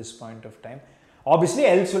confusion till this point of time? Obviously,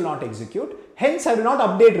 else will not execute. Hence, I will not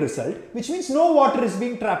update result, which means no water is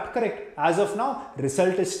being trapped. Correct. As of now,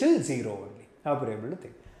 result is still 0 only. I hope you're able to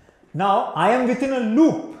think. Now, I am within a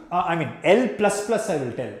loop. L plus plus I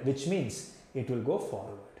will tell, which means it will go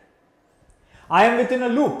forward. I am within a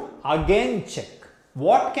loop. Again check.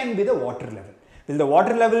 What can be the water level? Will the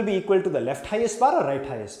water level be equal to the left highest bar or right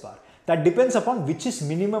highest bar? That depends upon which is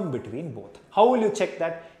minimum between both. How will you check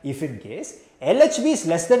that? If in case LHB is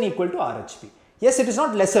less than equal to RHB. Yes, it is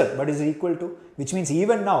not lesser, but is equal to, which means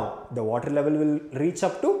even now the water level will reach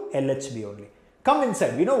up to LHB only. Come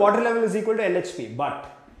inside. We know water level is equal to LHB,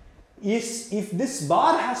 but if this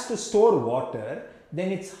bar has to store water,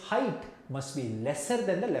 then its height must be lesser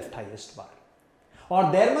than the left highest bar.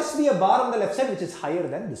 Or there must be a bar on the left side which is higher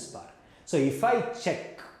than this bar. So if I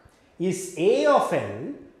check, is A of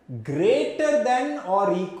L greater than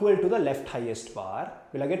or equal to the left highest bar,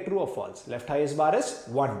 will I get true or false? Left highest bar is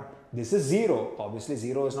 1. This is 0. Obviously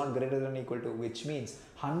 0 is not greater than or equal to, which means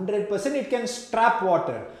 100% it can trap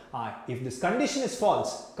water. If this condition is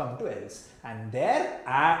false, come to else and there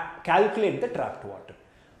calculate the trapped water.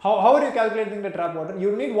 How are you calculating the trapped water?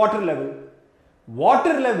 You need water level.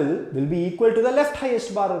 Water level will be equal to the left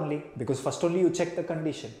highest bar only, because first only you check the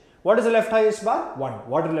condition. What is the left highest bar? 1.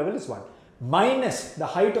 Water level is 1. Minus the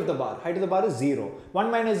height of the bar. Height of the bar is 0.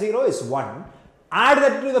 1 minus 0 is 1. Add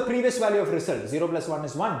that to the previous value of result. 0 plus 1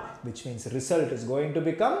 is 1, which means result is going to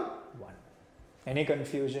become 1. Any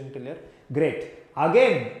confusion till here? Great.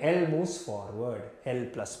 Again, L moves forward. L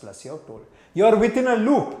plus plus you have told. You are within a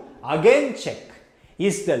loop. Again check.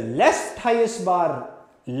 Is the left highest bar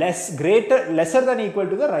lesser than equal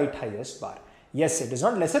to the right highest bar? Yes, it is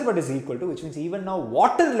not lesser but is equal to, which means even now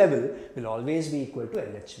water level will always be equal to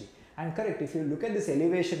LHB. And correct, if you look at this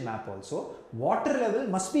elevation map also, water level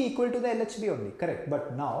must be equal to the LHB only, correct.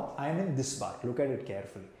 But now I am in this bar, look at it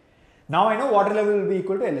carefully. Now I know water level will be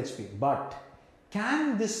equal to LHB, but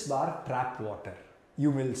can this bar trap water?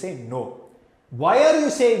 You will say no. Why are you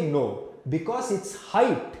saying no? Because its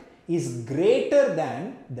height is greater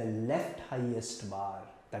than the left highest bar.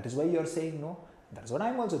 That is why you are saying no. That is what I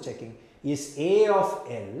am also checking. Is A of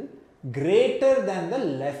L greater than the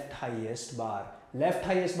left highest bar? Left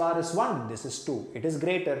highest bar is 1, this is 2. It is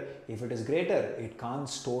greater. If it is greater, it can't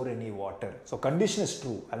store any water. So condition is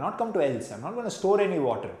true. I will not come to else. I am not going to store any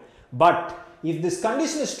water. But if this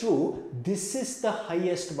condition is true, this is the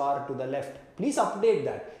highest bar to the left. Please update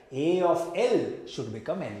that. A of L should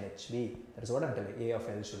become LHB. That is what I am telling. A of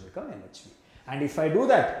L should become LHB. And if I do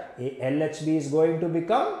that, LHB is going to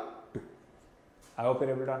become 2. I hope you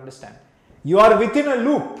are able to understand. You are within a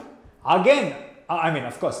loop. Again,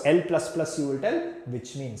 of course, L plus plus you will tell,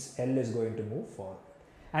 which means L is going to move forward.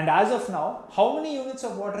 And as of now, how many units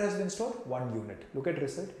of water has been stored? 1 unit. Look at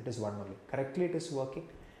result. It is 1 only. Correctly, it is working.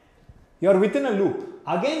 You are within a loop.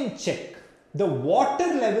 Again, check. The water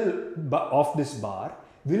level of this bar,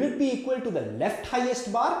 will it be equal to the left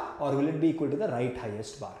highest bar or will it be equal to the right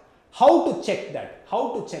highest bar? How to check that?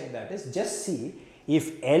 How to check that is just see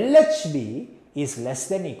if LHB is less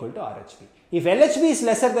than equal to RHB. If LHB is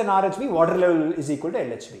lesser than RHB, water level is equal to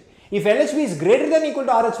LHB. If LHB is greater than equal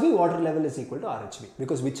to RHB, water level is equal to RHB.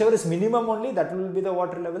 Because whichever is minimum only, that will be the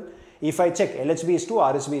water level. If I check LHB is 2,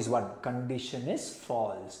 RHB is 1, condition is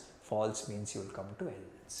false. False means you will come to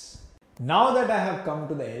else. Now that I have come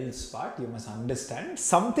to the else part, you must understand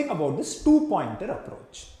something about this two-pointer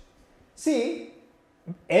approach. See,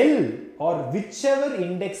 L or whichever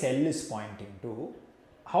index L is pointing to,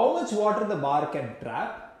 how much water the bar can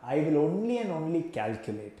trap, I will only and only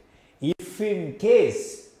calculate if in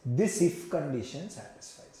case this if condition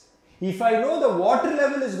satisfies. If I know the water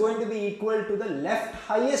level is going to be equal to the left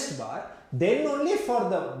highest bar, then only for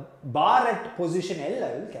the bar at position L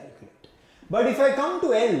I will calculate. But if I come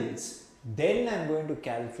to else, then I am going to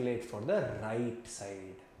calculate for the right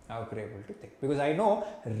side. Now you are able to think, because I know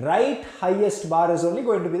right highest bar is only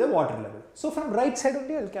going to be the water level. So from right side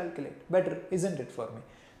only I will calculate. Better, isn't it, for me?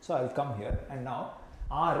 So I will come here and now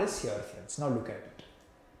R is here, friends. Now look at it.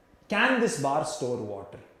 Can this bar store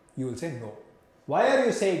water? You will say no. Why are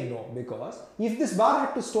you saying no? Because if this bar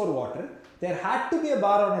had to store water, there had to be a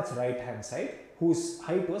bar on its right hand side whose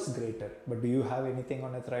height was greater. But do you have anything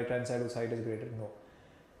on its right hand side whose height is greater? No.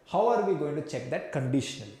 How are we going to check that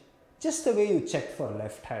conditionally? Just the way you check for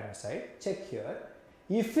left hand side, check here.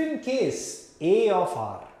 If in case A of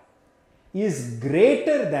R is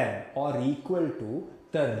greater than or equal to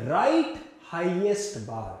the right highest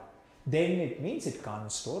bar, then it means it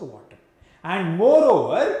can't store water. And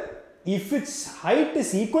moreover, if its height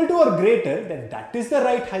is equal to or greater, then that is the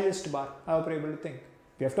right highest bar. I hope you're able to think.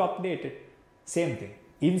 We have to update it. Same thing.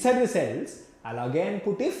 Inside this else, I'll again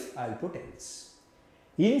put if, I'll put else.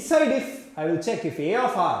 Inside if, I will check if A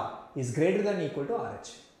of R is greater than or equal to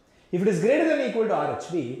RHV. If it is greater than or equal to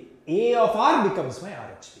RHV, A of R becomes my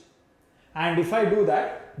RHV. And if I do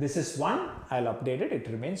that, this is 1, I'll update it, it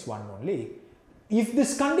remains 1 only. If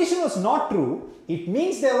this condition was not true, it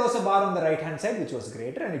means there was a bar on the right hand side which was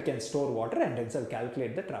greater and it can store water, and hence I'll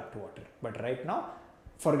calculate the trapped water. But right now,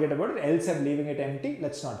 forget about it, else I'm leaving it empty,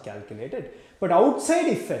 let's not calculate it. But outside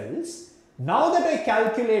if else, now that I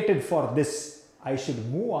calculated for this, I should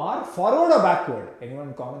move R forward or backward. Anyone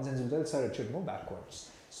in common sense will tell, sir, it should move backwards.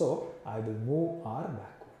 So I will move R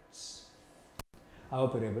backwards. I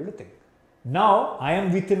hope you're able to think. Now I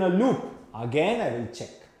am within a loop. Again I will check.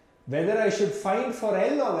 Whether I should find for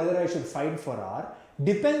L or whether I should find for R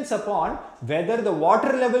depends upon whether the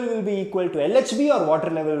water level will be equal to LHB or water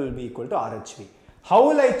level will be equal to RHB. How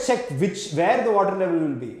will I check where the water level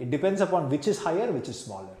will be? It depends upon which is higher, which is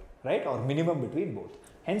smaller, right? Or minimum between both.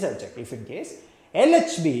 Hence I'll check if in case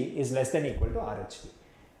LHB is less than or equal to RHB.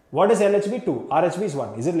 What is LHB? 2. RHB is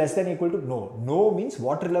 1. Is it less than or equal to? No. No means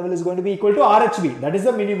water level is going to be equal to RHB. That is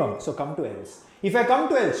the minimum. So come to else. If I come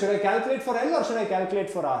to else, should I calculate for L or should I calculate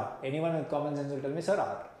for R? Anyone with common sense will tell me, sir,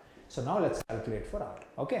 R. So now let's calculate for R.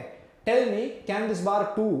 Okay. Tell me, can this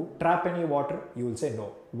bar 2 trap any water? You will say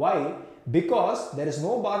no. Why? Because there is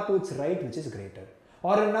no bar to its right which is greater.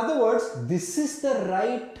 Or in other words, this is the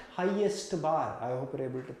right highest bar. I hope you're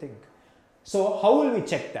able to think. So how will we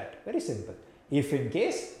check that? Very simple. If in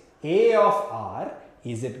case A of R,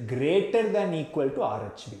 is it greater than or equal to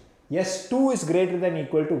RHB? Yes, 2 is greater than or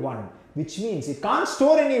equal to 1, which means it can't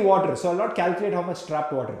store any water. So I'll not calculate how much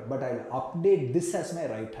trapped water, but I'll update this as my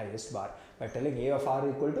right highest bar by telling A of R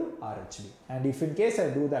equal to RHB. And if in case I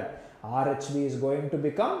do that, RHB is going to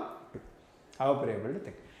become 2. I hope you're able to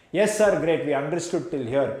think. Yes, sir, great. We understood till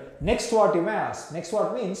here. Next what you may ask? Next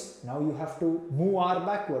what means now you have to move R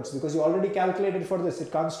backwards because you already calculated for this.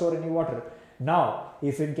 It can't store any water. Now,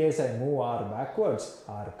 if in case I move R backwards,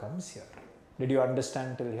 R comes here. Did you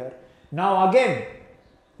understand till here? Now again,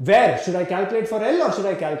 where should I calculate for L or should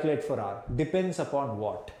I calculate for R? Depends upon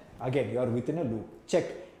what? Again, you are within a loop. Check.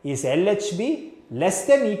 Is LHB less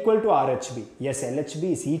than or equal to RHB? Yes,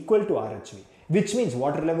 LHB is equal to RHB, which means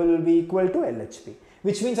water level will be equal to LHB,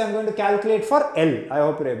 which means I'm going to calculate for L. I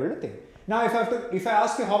hope you're able to think. Now, if I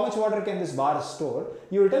ask you how much water can this bar store,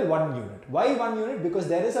 you will tell 1 unit. Why 1 unit? Because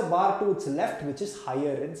there is a bar to its left which is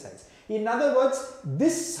higher in size. In other words,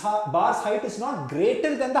 this bar's height is not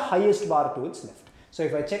greater than the highest bar to its left. So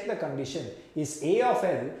if I check the condition, is A of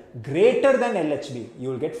L greater than LHB? You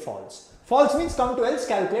will get false. False means come to else,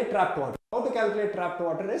 calculate trapped water. How to calculate trapped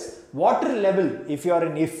water is water level, if you are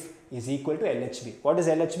in if, is equal to LHB. What is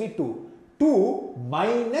LHB? 2. 2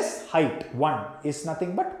 minus height 1 is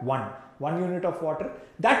nothing but 1. 1 unit of water,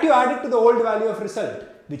 that you add it to the old value of result,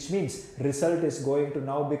 which means result is going to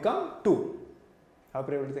now become 2. How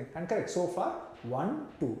are you able to think? And correct, so far 1,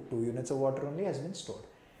 2 units of water only has been stored.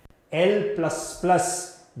 L plus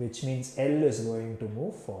plus, which means L is going to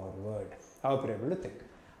move forward. How are you able to think?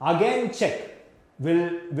 Again check,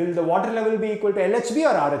 will the water level be equal to LHB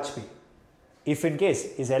or RHB? If in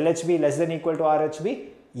case, is LHB less than or equal to RHB?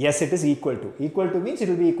 Yes, it is equal to. Equal to means it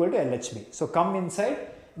will be equal to LHB. So come inside.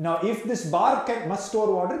 Now, if this bar must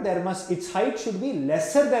store water, its height should be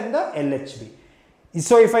lesser than the LHB.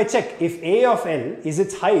 So if I check if A of L is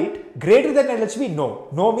its height greater than LHB, no.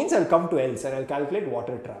 No means I'll come to else and I'll calculate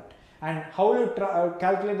water trapped. And how will you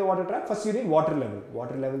calculate the water trap? First you need water level.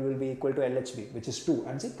 Water level will be equal to LHB, which is 2.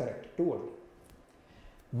 And see, correct, 2 only.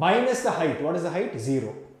 Minus the height. What is the height?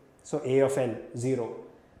 0. So A of L, 0.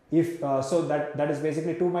 If so that is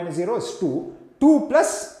basically 2 minus 0 is 2. 2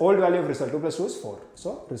 plus old value of result. 2 plus 2 is 4.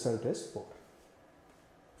 So result is 4.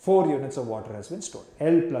 4 units of water has been stored.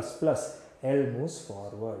 L plus plus. L moves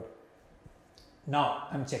forward. Now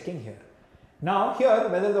I am checking here. Now here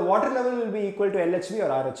whether the water level will be equal to LHB or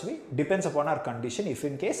RHB depends upon our condition. If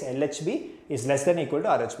in case LHB is less than or equal to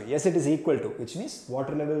RHB. Yes, it is equal to, which means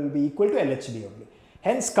water level will be equal to LHB only.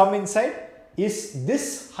 Hence come inside. Is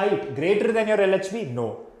this height greater than your LHB?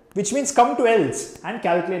 No. which means come to else and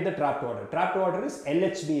calculate the trapped water. Trapped water is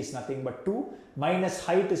LHB is nothing but 2 minus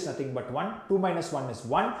height is nothing but 1. 2 minus 1 is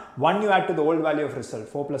 1. 1 you add to the old value of result.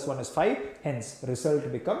 4 plus 1 is 5. Hence,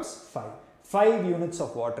 result becomes 5. 5 units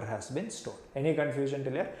of water has been stored. Any confusion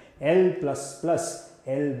till here? L plus plus,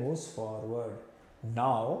 L moves forward.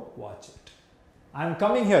 Now, watch it. I am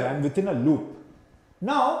coming here, I am within a loop.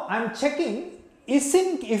 Now, I am checking is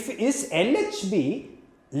LHB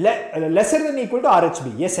lesser than equal to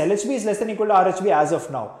RHB. Yes, LHB is less than equal to RHB as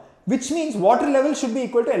of now, which means water level should be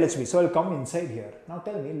equal to LHB. So, I will come inside here. Now,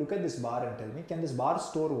 tell me, look at this bar and tell me, can this bar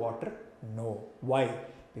store water? No. Why?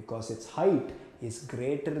 Because its height is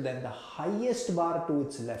greater than the highest bar to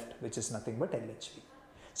its left, which is nothing but LHB.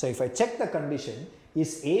 So, if I check the condition,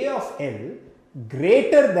 is A of L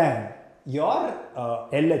greater than your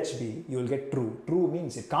LHB, you will get true. True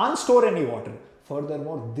means it can't store any water.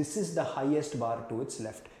 Furthermore, this is the highest bar to its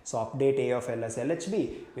left. So, update A of L as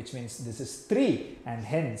LHB, which means this is 3 and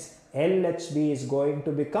hence LHB is going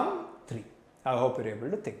to become 3. I hope you are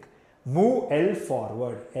able to think. Move L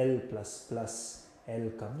forward, L plus plus, L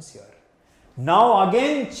comes here. Now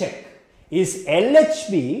again check, is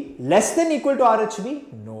LHB less than equal to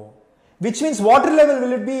RHB? No. Which means water level,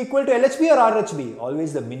 will it be equal to LHB or RHB?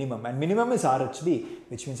 Always the minimum, and minimum is RHB,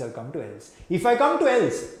 which means I'll come to else. If I come to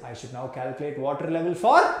else, I should now calculate water level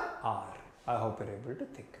for R. I hope you're able to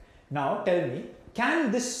think. Now tell me,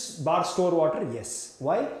 can this bar store water? Yes.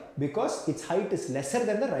 Why? Because its height is lesser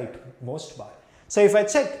than the rightmost bar. So if I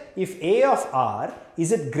check, if A of R,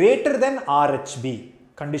 is it greater than RHB?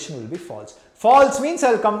 Condition will be false. False means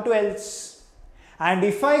I'll come to else. And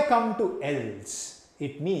if I come to else,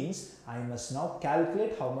 it means I must now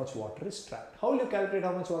calculate how much water is trapped. How will you calculate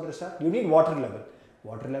how much water is trapped? You need water level.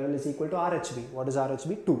 Water level is equal to RHB. What is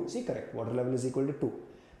RHB? 2. See, correct. Water level is equal to 2.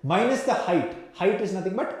 Minus the height. Height is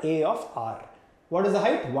nothing but A of R. What is the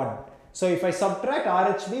height? 1. So if I subtract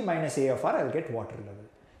RHB minus A of R, I will get water level.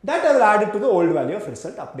 That I will add it to the old value of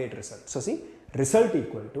result, update result. So see, result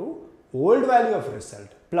equal to old value of result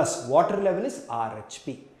plus water level is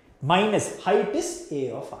RHB minus height is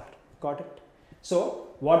A of R. Got it? So,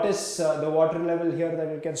 what is the water level here that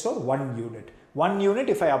it can store? 1 unit. 1 unit,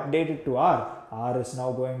 if I update it to R, R is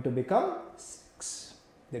now going to become 6.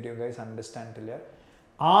 Did you guys understand till here?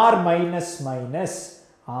 R minus minus,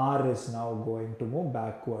 R is now going to move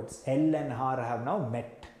backwards. L and R have now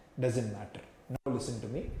met. Doesn't matter. Now listen to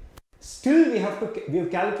me. Still we have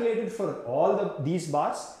calculated for all these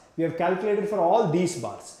bars. We have calculated for all these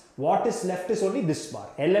bars. What is left is only this bar.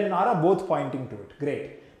 L and R are both pointing to it.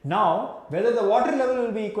 Great. Now, whether the water level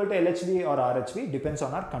will be equal to LHB or RHB depends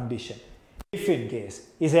on our condition. If in case,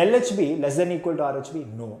 is LHB less than equal to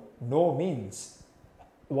RHB? No. No means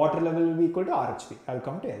water level will be equal to RHB. I will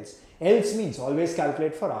come to else. Else means always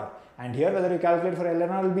calculate for R. And here whether you calculate for L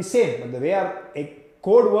and R will be same. But the way our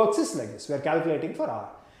code works is like this. We are calculating for R.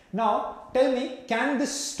 Now, tell me, can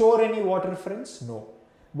this store any water, friends? No.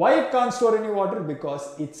 Why it can't store any water?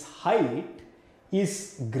 Because its height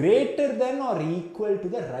is greater than or equal to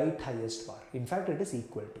the right highest bar. In fact, it is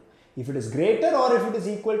equal to. If it is greater or if it is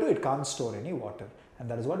equal to, it can't store any water. And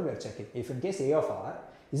that is what we are checking. If in case A of R,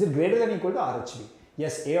 is it greater than equal to RHB?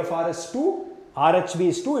 Yes, A of R is 2, RHB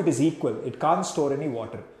is 2, it is equal. It can't store any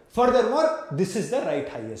water. Furthermore, this is the right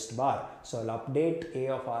highest bar. So, I will update A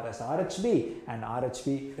of R as RHB and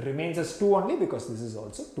RHB remains as 2 only because this is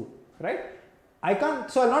also 2. Right?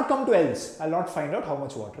 So I will not come to else. I will not find out how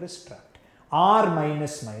much water is trapped. R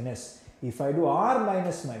minus minus. If I do R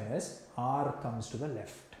minus minus, R comes to the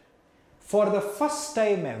left. For the first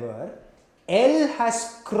time ever, L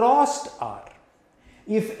has crossed R.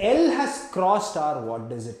 If L has crossed R, what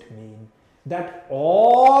does it mean? That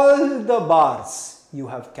all the bars you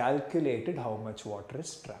have calculated how much water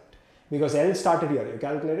is trapped. Because L started here. You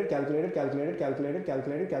calculated,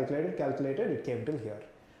 it came till here.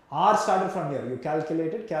 R started from here. You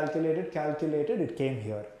calculated, it came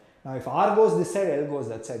here. Now, if R goes this side, L goes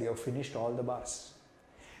that side, you have finished all the bars.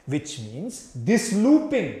 Which means this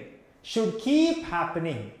looping should keep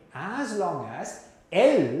happening as long as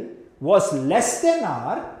L was less than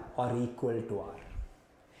R or equal to R.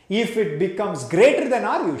 If it becomes greater than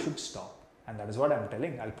R, you should stop. And that is what I am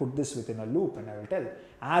telling. I will put this within a loop and I will tell.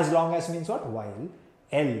 As long as means what? While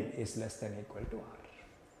L is less than equal to R.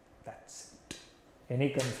 That's it. Any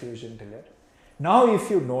confusion till here? Now, if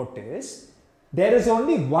you notice, there is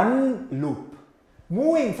only one loop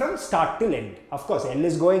moving from start till end. Of course, L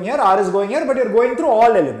is going here, R is going here, but you are going through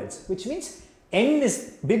all elements, which means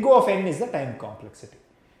big O of n is the time complexity.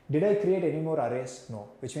 Did I create any more arrays? No,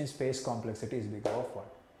 which means space complexity is big O of 1.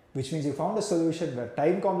 Which means you found a solution where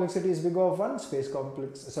time complexity is big O of 1,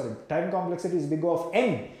 time complexity is big O of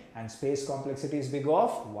n, and space complexity is big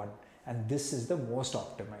of 1, and this is the most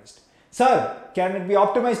optimized. Sir, can it be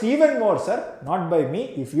optimized even more, sir? Not by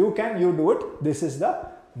me. If you can, you do it. This is the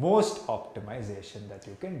most optimization that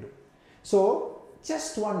you can do. So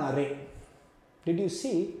just one array. Did you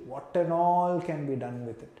see what and all can be done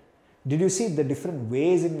with it? Did you see the different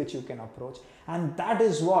ways in which you can approach? And that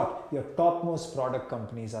is what your topmost product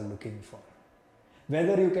companies are looking for.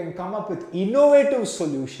 Whether you can come up with innovative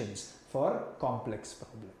solutions for complex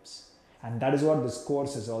problems. And that is what this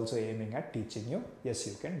course is also aiming at teaching you. Yes,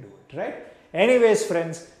 you can do it, right? Anyways,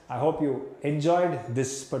 friends, I hope you enjoyed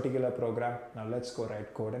this particular program. Now let's go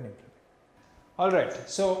write code and implement. Alright,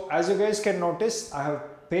 so as you guys can notice, I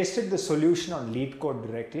have pasted the solution on LeetCode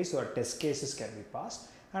directly so our test cases can be passed.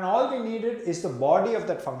 And all we needed is the body of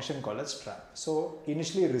that function called as trap. So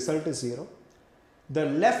initially result is 0. The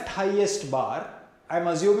left highest bar, I am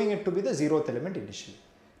assuming it to be the 0th element initially.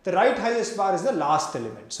 The right highest bar is the last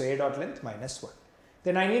element. So a dot length minus 1.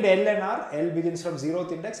 Then I need L and R. L begins from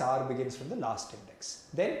 0th index, R begins from the last index.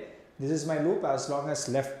 Then this is my loop as long as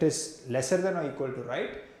left is lesser than or equal to right.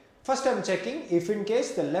 First I am checking if in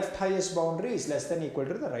case the left highest boundary is less than or equal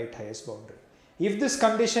to the right highest boundary. If this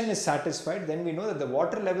condition is satisfied, then we know that the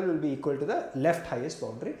water level will be equal to the left highest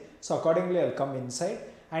boundary. So accordingly I will come inside,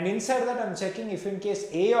 and inside that I am checking if in case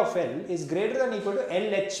A of L is greater than or equal to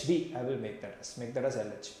LHB, I will make that as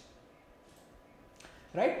LHB.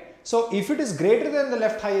 Right? So if it is greater than the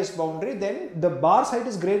left highest boundary, then the bar height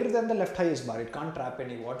is greater than the left highest bar. It can't trap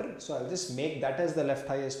any water. So I will just make that as the left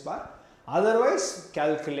highest bar. Otherwise,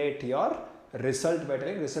 calculate your result by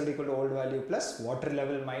telling result equal to old value plus water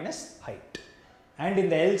level minus height. And in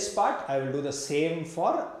the else part, I will do the same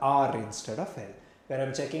for R instead of L, where I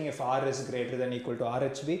am checking if R is greater than or equal to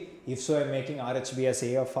RHB. If so, I am making RHB as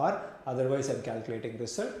A of R. Otherwise, I am calculating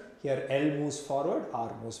result. Here L moves forward,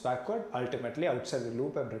 R moves backward. Ultimately, outside the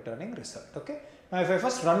loop, I am returning result. Okay. Now, if I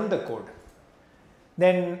first run the code,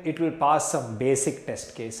 then it will pass some basic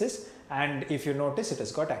test cases. And if you notice, it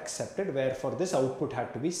has got accepted, where for this output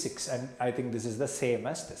had to be 6. And I think this is the same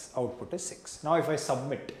as this. Output is 6. Now, if I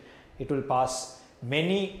submit, it will pass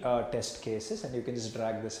many test cases, and you can just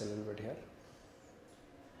drag this a little bit here.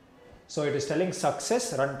 So it is telling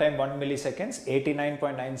success, runtime 1 milliseconds,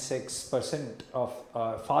 89.96% of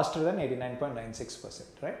faster than 89.96%,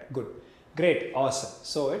 right? Good, great, awesome.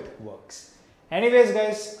 So it works. Anyways,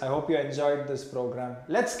 guys, I hope you enjoyed this program.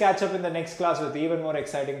 Let's catch up in the next class with even more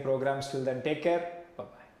exciting programs. Till then, take care.